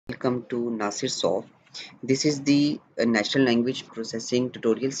Welcome to Nasir Soft. This is the natural language processing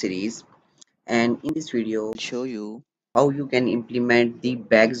tutorial series, and in this video I'll show you how you can implement the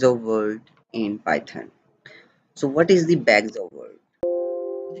bags of word in Python. So what is the bags of word?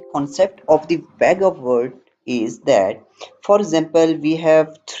 The concept of the bag of word is that, for example, we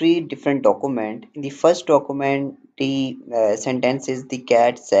have three different documents. In the first document, the sentence is the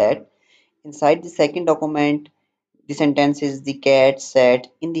cat sat. Inside the second document, the sentence is the cat sat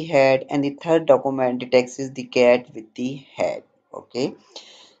in the head, and the third document, the text is the cat with the head. Okay.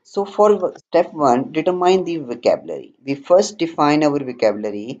 So for step one, determine the vocabulary. We first define our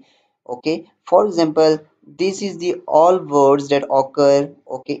vocabulary. Okay. For example, this is the all words that occur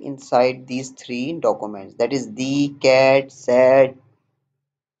okay inside these three documents. That is the cat sat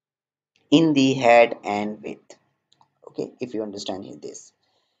in the head and with. Okay, if you understand this.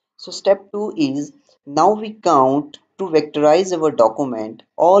 So step 2 is now we count to vectorize our document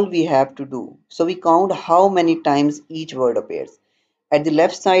all we have to do. So we count how many times each word appears. At the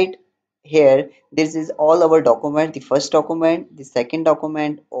left side here, this is all our document, the first document, the second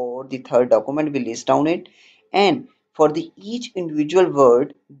document or the third document, we list down it. And for the each individual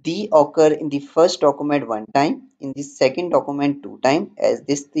word, the occur in the first document one time, in the second document two times as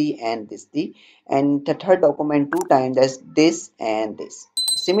this the, and the third document two times as this and this.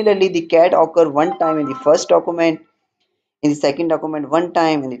 Similarly, the cat occur one time in the first document, in the second document one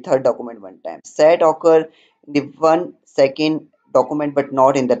time, in the third document one time. Set occur in the one second document but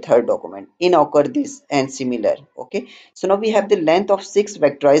not in the third document. In occur this and similar. Okay. So now we have the length of 6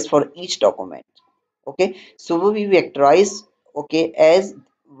 vectorize for each document. Okay. So we vectorize okay as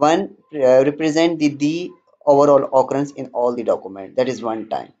one represent the overall occurrence in all the document. That is one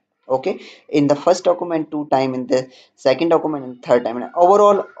time. Okay. In the first document two time, in the second document and third time, and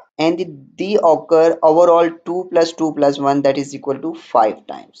overall and the occur overall 2 plus 2 plus 1 that is equal to 5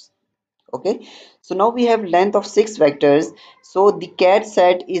 times. Okay, so now we have length of 6 vectors. So the cat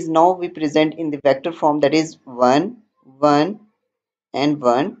set is now we present in the vector form, that is 1 1 and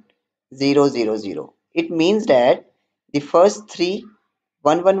 1 0 0 0. It means that the first three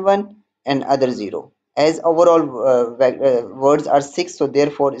 1 1 1 and other 0, as overall words are 6, so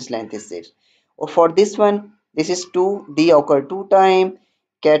therefore its length is 6. Or for this one, this is 2, d occur 2 time,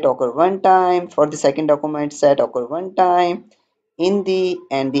 cat occur 1 time. For the second document, set occur 1 time in the,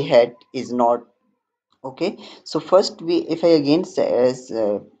 and the head is not. Okay, so first we, if I again says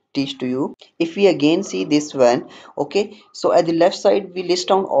teach to you, if we again see this one. Okay, so at the left side we list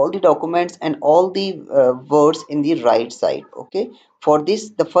down all the documents and all the words in the right side. Okay, for this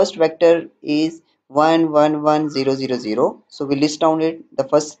the first vector is 1 1 1 0 0 0, so we list down it. The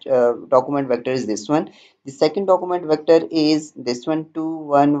first document vector is this one. The second document vector is this one, 2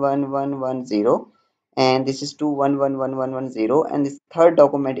 1 1 1 1 0, and this is 2 1 1 1 1 1 0, and this third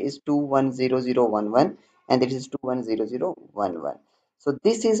document is 2 1 0 0 1 1, and this is 2 1 0 0 1 1. So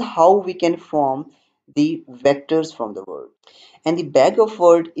this is how we can form the vectors from the word. And the bag of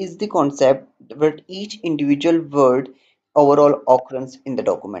word is the concept where each individual word overall occurrence in the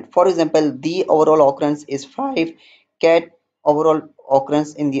document. For example, the overall occurrence is 5, cat overall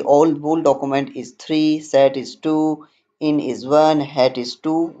occurrence in the whole document is 3, set is 2, in is 1, hat is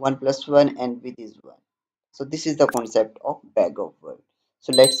 2, 1 plus 1, and with is 1. So this is the concept of bag of word.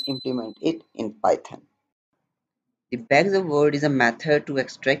 So let's implement it in Python. The bags of word is a method to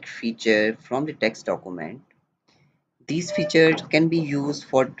extract feature from the text document. These features can be used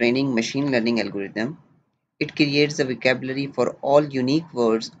for training machine learning algorithm. It creates a vocabulary for all unique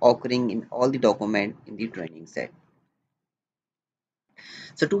words occurring in all the document in the training set.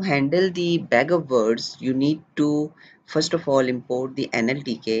 So to handle the bag of words, you need to first of all import the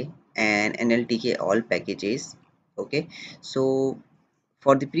NLTK and NLTK all packages. Okay, so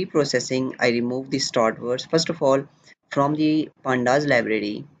for the pre-processing, I remove the start words. First of all, from the pandas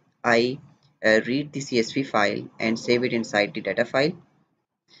library, I read the CSV file and save it inside the data file.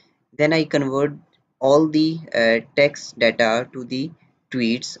 Then I convert all the text data to the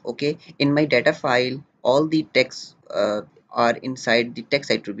tweets. Okay, in my data file all the text are inside the text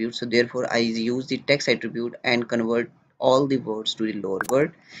attribute, so therefore I use the text attribute and convert all the words to the lower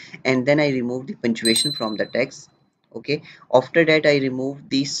word, and then I remove the punctuation from the text. Okay, after that I remove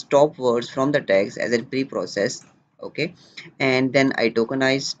the stop words from the text as a pre-process. Okay, and then I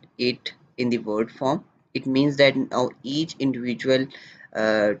tokenize it in the word form. It means that now each individual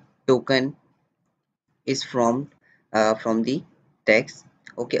uh, token is from the text.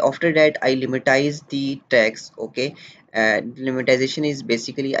 Okay, after that I limitize the text. Okay, limitization is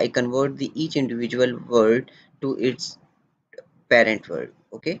basically I convert the each individual word to its parent word.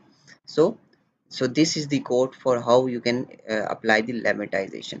 Okay, so So this is the code for how you can apply the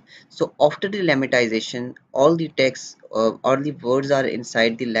lemmatization. So after the lemmatization, all the text all the words are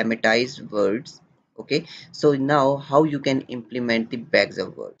inside the lemmatized words. Okay, so now how you can implement the bags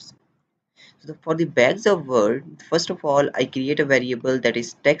of words. So for the bags of word, first of all, I create a variable that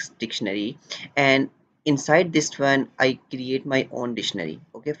is text dictionary, and inside this one I create my own dictionary,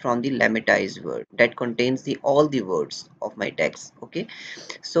 okay, from the lemmatized word that contains the all the words of my text. Okay,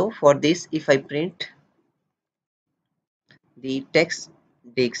 so for this, if I print the text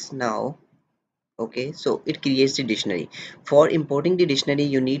dict now, okay, so it creates the dictionary. For importing the dictionary,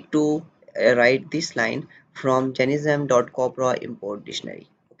 you need to write this line from genism.copra import dictionary.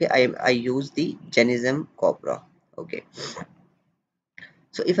 Okay, I use the genism copra. Okay,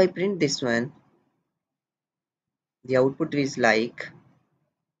 so if I print this one, the output is like,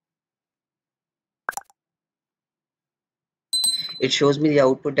 it shows me the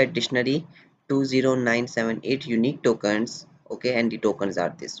output that dictionary 20978 unique tokens. Okay, and the tokens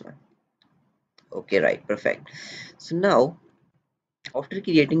are this one. Okay, right, perfect. So now after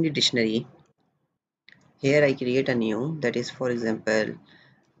creating the dictionary, here I create a new, that is for example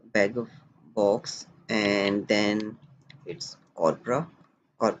bag of box, and then it's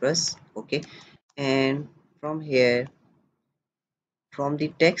corpus. Okay, and from here, from the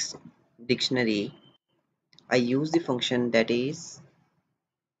text dictionary, I use the function that is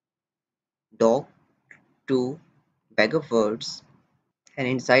doc to bag of words, and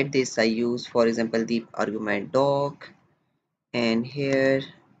inside this I use for example the argument doc, and here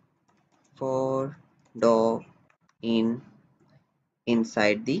for doc in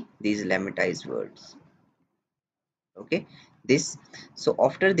inside these lemmatized words. Okay, this, so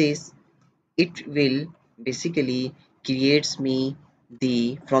after this it will basically creates me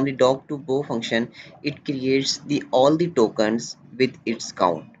the, from the doc to bow function, it creates the all the tokens with its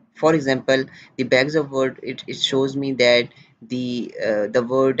count. For example, the bags of word, it shows me that the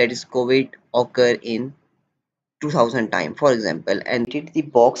word that is covid occur in 2000 time, for example, and it the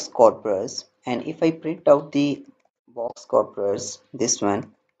box corpus. And if I print out the box corpus, this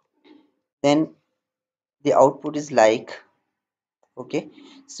one, then the output is like, okay,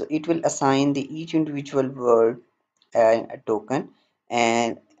 so it will assign the each individual word a token,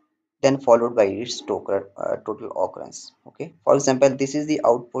 and then followed by its total occurrence. Okay, for example, this is the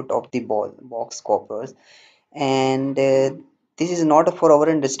output of the box corpus, and this is not for our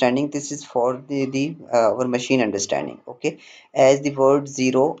understanding, this is for the our machine understanding. Okay, as the word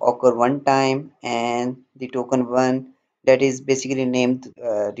zero occur one time, and the token one, that is basically named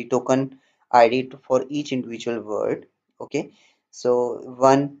the token id for each individual word. Okay, so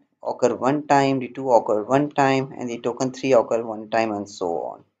one occur one time, the two occur one time, and the token three occur one time, and so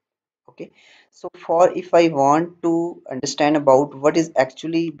on. Okay, so for if I want to understand about what is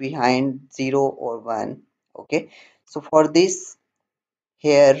actually behind 0 or 1, okay, so for this,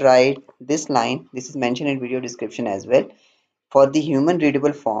 here write this line, this is mentioned in video description as well. For the human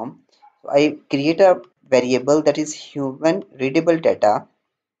readable form, so I create a variable that is human readable data.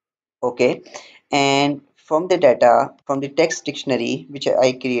 Okay, and from the data, from the text dictionary which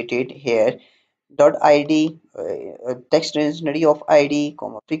I created here, dot id, text dictionary of id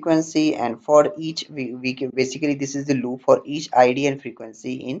comma frequency, and for each basically this is the loop for each id and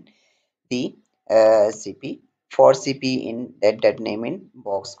frequency in the cp, for cp in that name in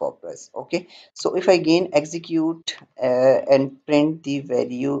box corpus. Okay, so if I again execute and print the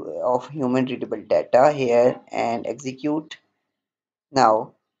value of human readable data here and execute,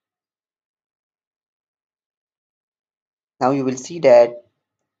 now you will see that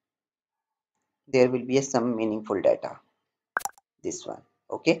there will be some meaningful data, this one.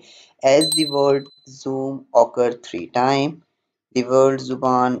 Okay, as the word zoom occur 3 times, the word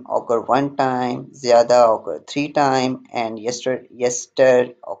zuban occur 1 time, zyada occur 3 times, and yester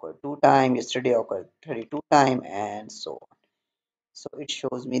occur 2 times, yesterday occur 32 times, and so on. So it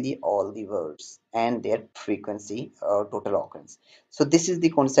shows me the all the words and their frequency total occurrence. So this is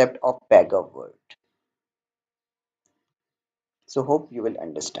the concept of bag of word. So hope you will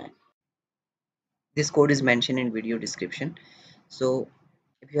understand. This code is mentioned in video description. So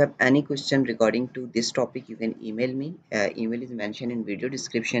if you have any question regarding to this topic, you can email me. Email is mentioned in video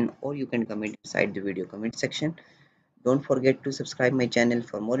description, or you can comment inside the video comment section. Don't forget to subscribe my channel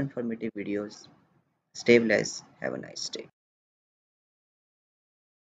for more informative videos. Stay blessed. Have a nice day.